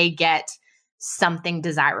you, they get something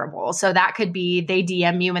desirable. So that could be they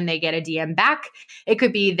DM you and they get a DM back. It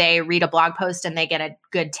could be they read a blog post and they get a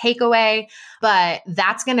good takeaway, but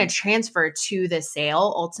that's going to transfer to the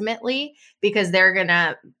sale ultimately, because they're going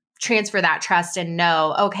to transfer that trust and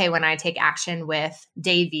know, okay, when I take action with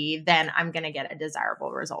Davey, then I'm going to get a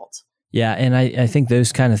desirable result. Yeah. And I think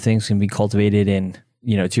those kind of things can be cultivated in,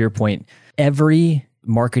 to your point, every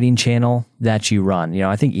marketing channel that you run.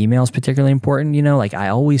 I think email is particularly important. Like I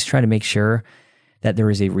always try to make sure that there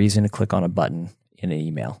is a reason to click on a button in an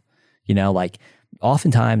email. Like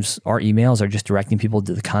oftentimes our emails are just directing people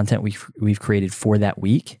to the content we've created for that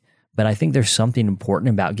week. But I think there's something important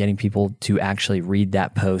about getting people to actually read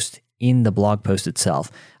that post in the blog post itself.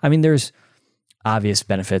 I mean, there's obvious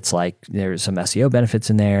benefits, like there's some SEO benefits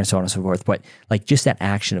in there and so on and so forth. But like just that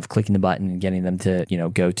action of clicking the button and getting them to,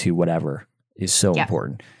 go to whatever is so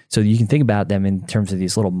important. So you can think about them in terms of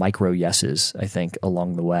these little micro yeses, I think,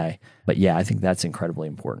 along the way. But yeah, I think that's incredibly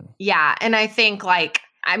important. Yeah. And I think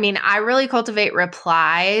I really cultivate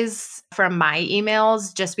replies from my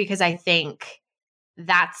emails just because I think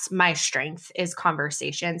that's my strength is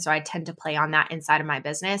conversation. So I tend to play on that inside of my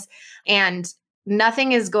business. And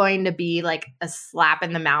nothing is going to be like a slap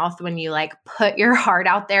in the mouth when you like put your heart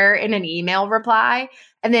out there in an email reply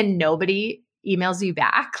and then nobody emails you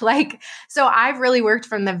back. Like, so I've really worked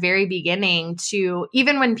from the very beginning to,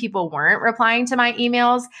 even when people weren't replying to my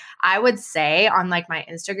emails, I would say on like my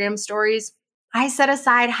Instagram stories, I set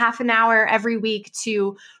aside half an hour every week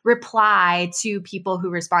to reply to people who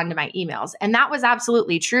respond to my emails. And that was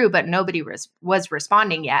absolutely true, but nobody was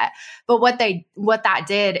responding yet. But what that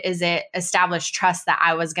did is it established trust that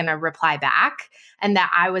I was going to reply back and that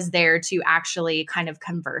I was there to actually kind of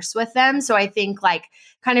converse with them. So I think like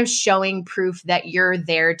kind of showing proof that you're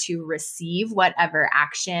there to receive whatever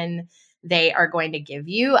action they are going to give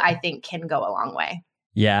you, I think can go a long way.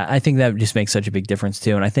 Yeah, I think that just makes such a big difference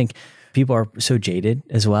too. And I think people are so jaded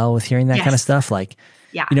as well with hearing that kind of stuff. Like,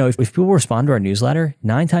 if people respond to our newsletter,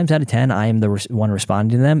 9 times out of 10, I am the one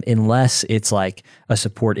responding to them, unless it's like a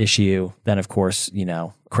support issue. Then of course,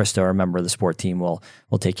 Krista or a member of the support team will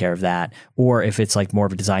take care of that. Or if it's like more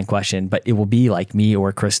of a design question, but it will be like me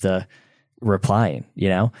or Krista replying,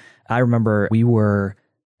 I remember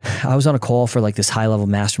I was on a call for like this high level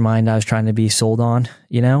mastermind I was trying to be sold on,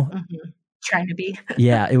 Mm-hmm. Trying to be.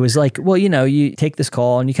 Yeah. It was like, well, you take this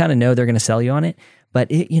call and you kind of know they're going to sell you on it, but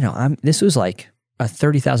this was like a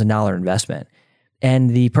 $30,000 investment. And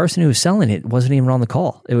the person who was selling it wasn't even on the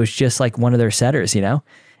call. It was just like one of their setters, And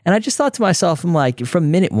I just thought to myself, I'm like, from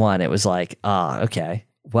minute one, it was like, okay,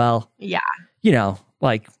 well,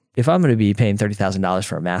 like if I'm going to be paying $30,000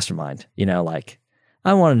 for a mastermind, like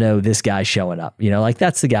I want to know this guy showing up, like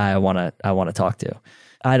that's the guy I want to talk to.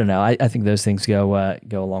 I don't know. I think those things go a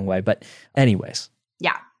long way. But anyways.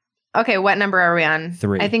 Yeah. Okay. What number are we on?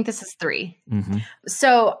 3. I think this is 3. Mm-hmm.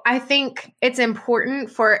 So I think it's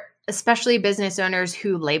important for especially business owners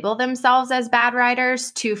who label themselves as bad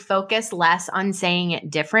writers to focus less on saying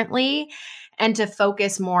it differently and to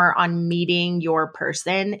focus more on meeting your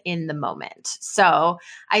person in the moment. So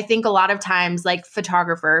I think a lot of times, like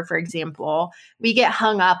photographer, for example, we get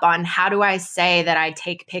hung up on how do I say that I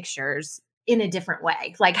take pictures in a different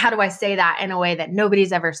way? Like, how do I say that in a way that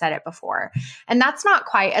nobody's ever said it before? And that's not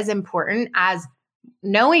quite as important as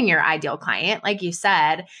knowing your ideal client, like you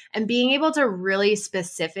said, and being able to really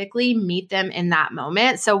specifically meet them in that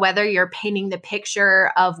moment. So whether you're painting the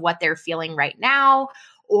picture of what they're feeling right now,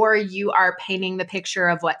 or you are painting the picture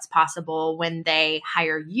of what's possible when they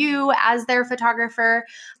hire you as their photographer,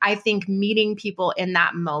 I think meeting people in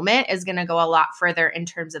that moment is going to go a lot further in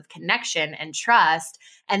terms of connection and trust.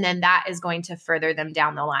 And then that is going to further them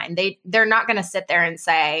down the line. They're not going to sit there and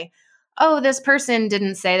say, oh, this person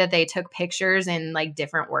didn't say that they took pictures in like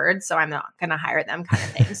different words, so I'm not going to hire them kind of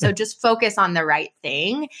thing. So just focus on the right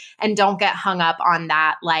thing and don't get hung up on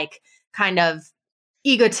that like kind of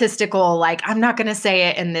egotistical, like I'm not going to say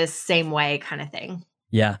it in this same way kind of thing.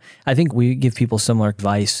 Yeah. I think we give people similar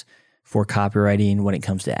advice for copywriting when it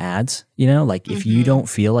comes to ads. Like if you don't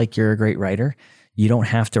feel like you're a great writer, you don't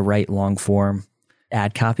have to write long form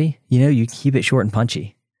ad copy. You keep it short and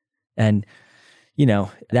punchy. And,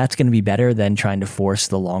 that's going to be better than trying to force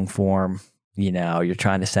the long form. You're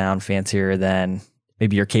trying to sound fancier than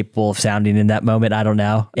maybe you're capable of sounding in that moment. I don't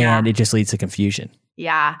know. Yeah. And it just leads to confusion.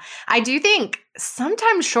 Yeah. I do think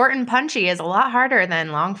sometimes short and punchy is a lot harder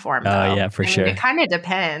than long form. Oh, yeah, for sure. It kind of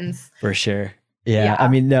depends. For sure. Yeah. I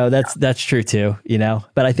mean, no, that's true too,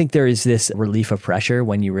 but I think there is this relief of pressure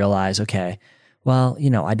when you realize, okay, well,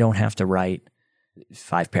 I don't have to write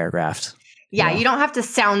 5 paragraphs. Yeah. You don't have to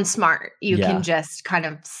sound smart. You can just kind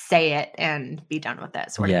of say it and be done with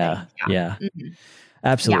it sort of thing. Yeah. Mm-hmm.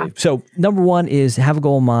 Absolutely. Yeah. So number 1 is have a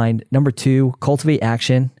goal in mind. Number 2, cultivate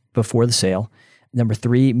action before the sale. Number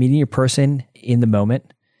 3, meeting your person in the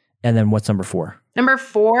moment. And then what's number 4? Number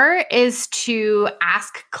 4 is to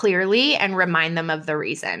ask clearly and remind them of the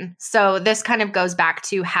reason. So this kind of goes back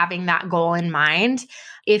to having that goal in mind.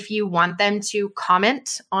 If you want them to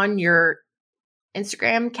comment on your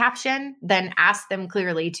Instagram caption, then ask them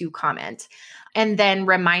clearly to comment. And then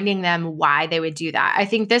reminding them why they would do that. I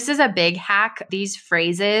think this is a big hack. These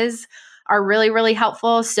phrases are really, really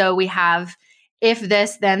helpful. So we have if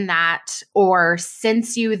this, then that, or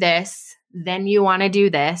since you this, then you want to do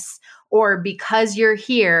this, or because you're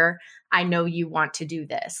here, I know you want to do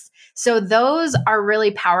this. So those are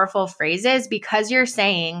really powerful phrases because you're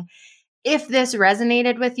saying, if this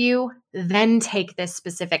resonated with you, then take this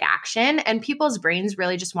specific action. And people's brains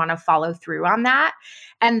really just want to follow through on that.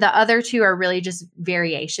 And the other 2 are really just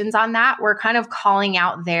variations on that. We're kind of calling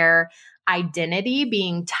out their identity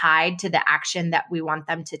being tied to the action that we want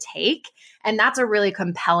them to take. And that's a really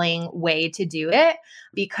compelling way to do it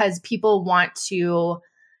because people want to,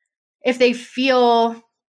 if they feel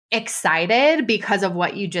excited because of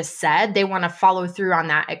what you just said, they want to follow through on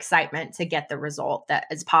that excitement to get the result that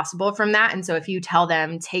is possible from that. And so if you tell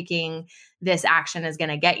them taking this action is going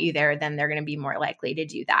to get you there, then they're going to be more likely to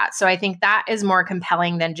do that. So I think that is more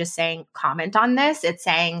compelling than just saying, comment on this. It's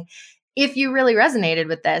saying, if you really resonated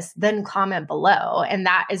with this, then comment below. And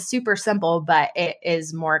that is super simple, but it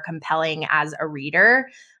is more compelling as a reader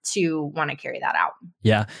to want to carry that out.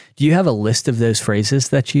 Yeah. Do you have a list of those phrases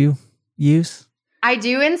that you use? I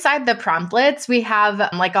do. Inside the promptlets, we have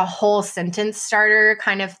like a whole sentence starter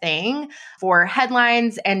kind of thing for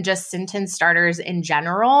headlines and just sentence starters in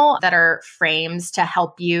general that are frames to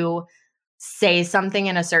help you say something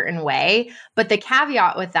in a certain way. But the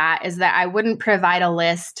caveat with that is that I wouldn't provide a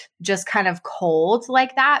list just kind of cold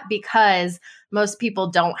like that, because most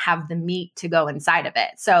people don't have the meat to go inside of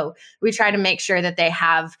it. So we try to make sure that they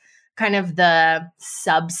have kind of the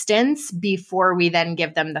substance before we then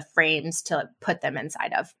give them the frames to put them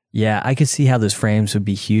inside of. Yeah, I could see how those frames would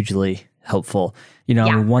be hugely helpful.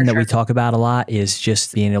 One that we talk about a lot is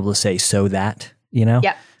just being able to say, so that,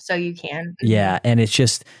 Yep. So you can. Yeah. And it's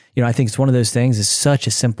just, I think it's one of those things. It's such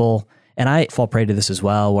a simple, and I fall prey to this as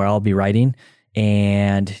well, where I'll be writing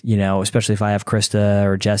and, especially if I have Krista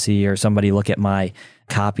or Jesse or somebody look at my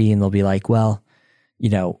copy and they'll be like, well,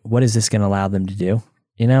 what is this going to allow them to do?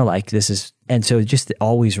 This is, and so just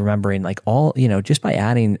always remembering just by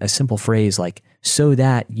adding a simple phrase, like, so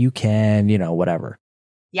that you can, whatever.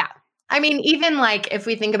 Yeah. I mean, even like if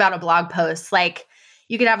we think about a blog post, like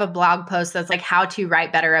you could have a blog post that's like how to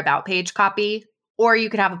write better about page copy, or you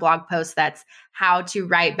could have a blog post that's how to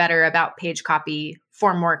write better about page copy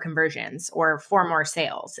for more conversions or for more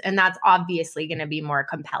sales. And that's obviously going to be more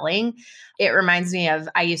compelling. It reminds me of,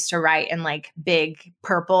 I used to write in like big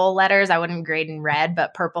purple letters. I wouldn't grade in red,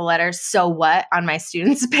 but purple letters, so what, on my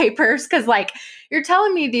students' papers. Cause like, you're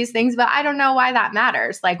telling me these things, but I don't know why that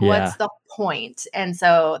matters. Like, what's the point? And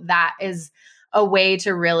so that is a way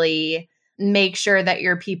to really make sure that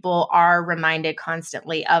your people are reminded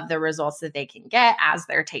constantly of the results that they can get as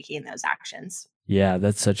they're taking those actions. Yeah,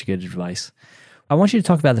 that's such good advice. I want you to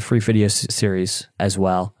talk about the free video series as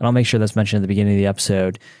well. And I'll make sure that's mentioned at the beginning of the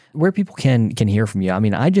episode, where people can hear from you. I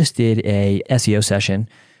mean, I just did a SEO session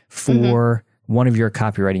for one of your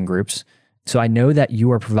copywriting groups. So I know that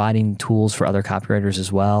you are providing tools for other copywriters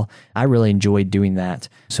as well. I really enjoyed doing that.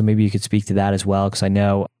 So maybe you could speak to that as well, because I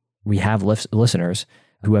know we have listeners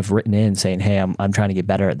who have written in saying, hey, I'm trying to get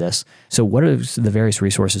better at this. So what are the various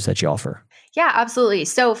resources that you offer? Yeah, absolutely.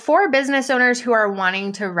 So for business owners who are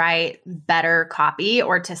wanting to write better copy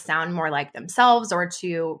or to sound more like themselves or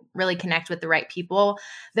to really connect with the right people,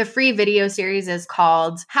 the free video series is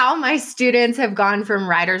called How My Students Have Gone from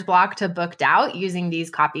Writer's Block to Booked Out Using These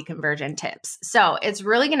Copy Conversion Tips. So it's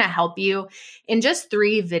really going to help you in just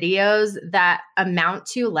 3 videos that amount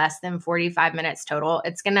to less than 45 minutes total.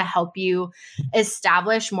 It's going to help you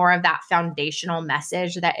establish more of that foundational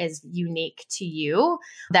message that is unique to you,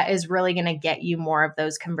 that is really going to get you more of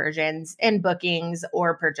those conversions in bookings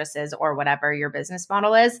or purchases or whatever your business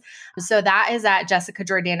model is. So that is at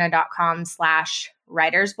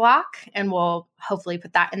jessicajordana.com/writersblock. And we'll hopefully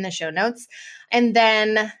put that in the show notes. And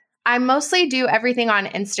then I mostly do everything on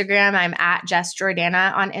Instagram. I'm at Jess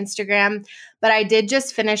Jordana on Instagram, but I did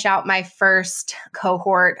just finish out my first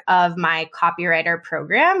cohort of my copywriter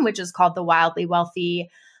program, which is called the Wildly Wealthy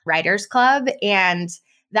Writers Club. And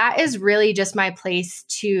that is really just my place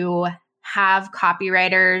to have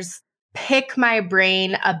copywriters pick my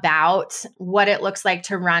brain about what it looks like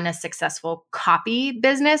to run a successful copy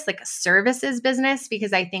business, like a services business,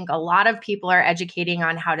 because I think a lot of people are educating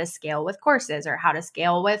on how to scale with courses or how to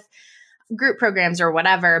scale with group programs or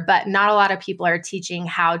whatever, but not a lot of people are teaching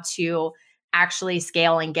how to actually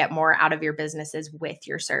scale and get more out of your businesses with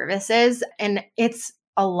your services. And it's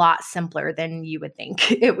a lot simpler than you would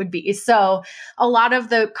think it would be. So a lot of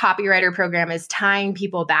the copywriter program is tying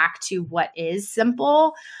people back to what is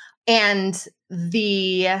simple. And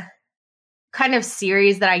the kind of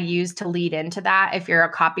series that I use to lead into that, if you're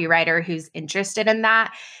a copywriter who's interested in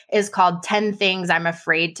that, is called 10 Things I'm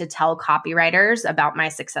Afraid to Tell Copywriters About My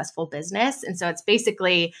Successful Business. And so it's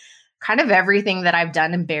basically kind of everything that I've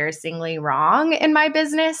done embarrassingly wrong in my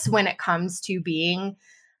business when it comes to being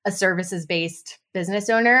a services-based business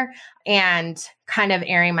owner, and kind of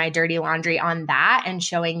airing my dirty laundry on that and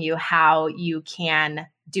showing you how you can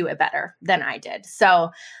do it better than I did. So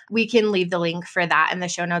we can leave the link for that in the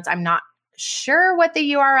show notes. I'm not sure what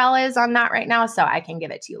the URL is on that right now, so I can give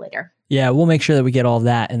it to you later. Yeah, we'll make sure that we get all of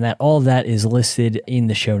that, and that all of that is listed in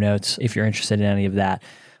the show notes if you're interested in any of that.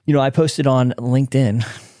 I posted on LinkedIn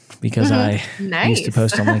because I used to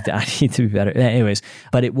post on LinkedIn. I need to be better. Anyways,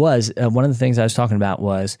 but it was one of the things I was talking about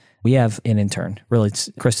was we have an intern, really it's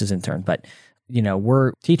Krista's intern, but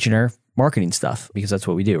we're teaching her marketing stuff because that's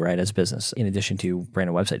what we do, right? As a business, in addition to brand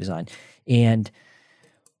and website design. And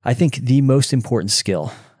I think the most important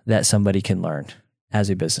skill that somebody can learn as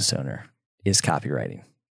a business owner is copywriting.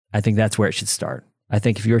 I think that's where it should start. I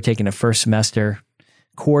think if you're taking a first semester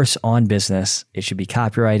course on business, it should be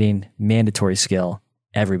copywriting, mandatory skill.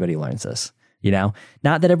 Everybody learns this, not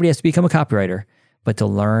that everybody has to become a copywriter, but to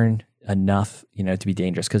learn enough, to be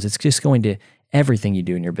dangerous, because it's just everything you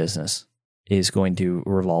do in your business is going to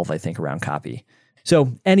revolve, I think, around copy.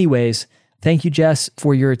 So anyways, thank you, Jess,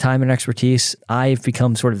 for your time and expertise. I've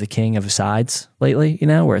become sort of the king of asides lately,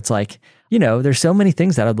 where it's like, there's so many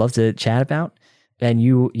things that I'd love to chat about. And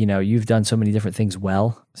you've done so many different things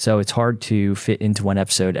well. So it's hard to fit into one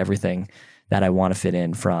episode everything that I want to fit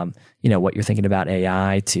in, from, what you're thinking about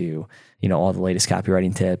AI to, all the latest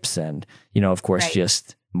copywriting tips and, of course, right,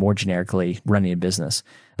 just more generically running a business.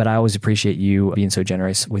 But I always appreciate you being so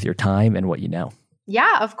generous with your time and what you know.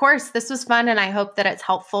 Yeah, of course. This was fun, and I hope that it's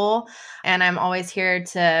helpful. And I'm always here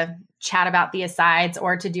to chat about the asides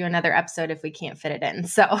or to do another episode if we can't fit it in.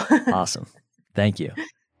 So awesome. Thank you.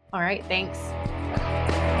 All right. Thanks.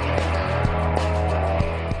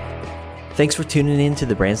 Thanks for tuning in to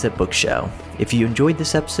the Brands That Book Show. If you enjoyed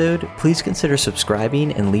this episode, please consider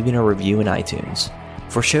subscribing and leaving a review in iTunes.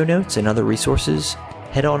 For show notes and other resources,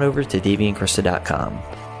 head on over to daveyandkrista.com.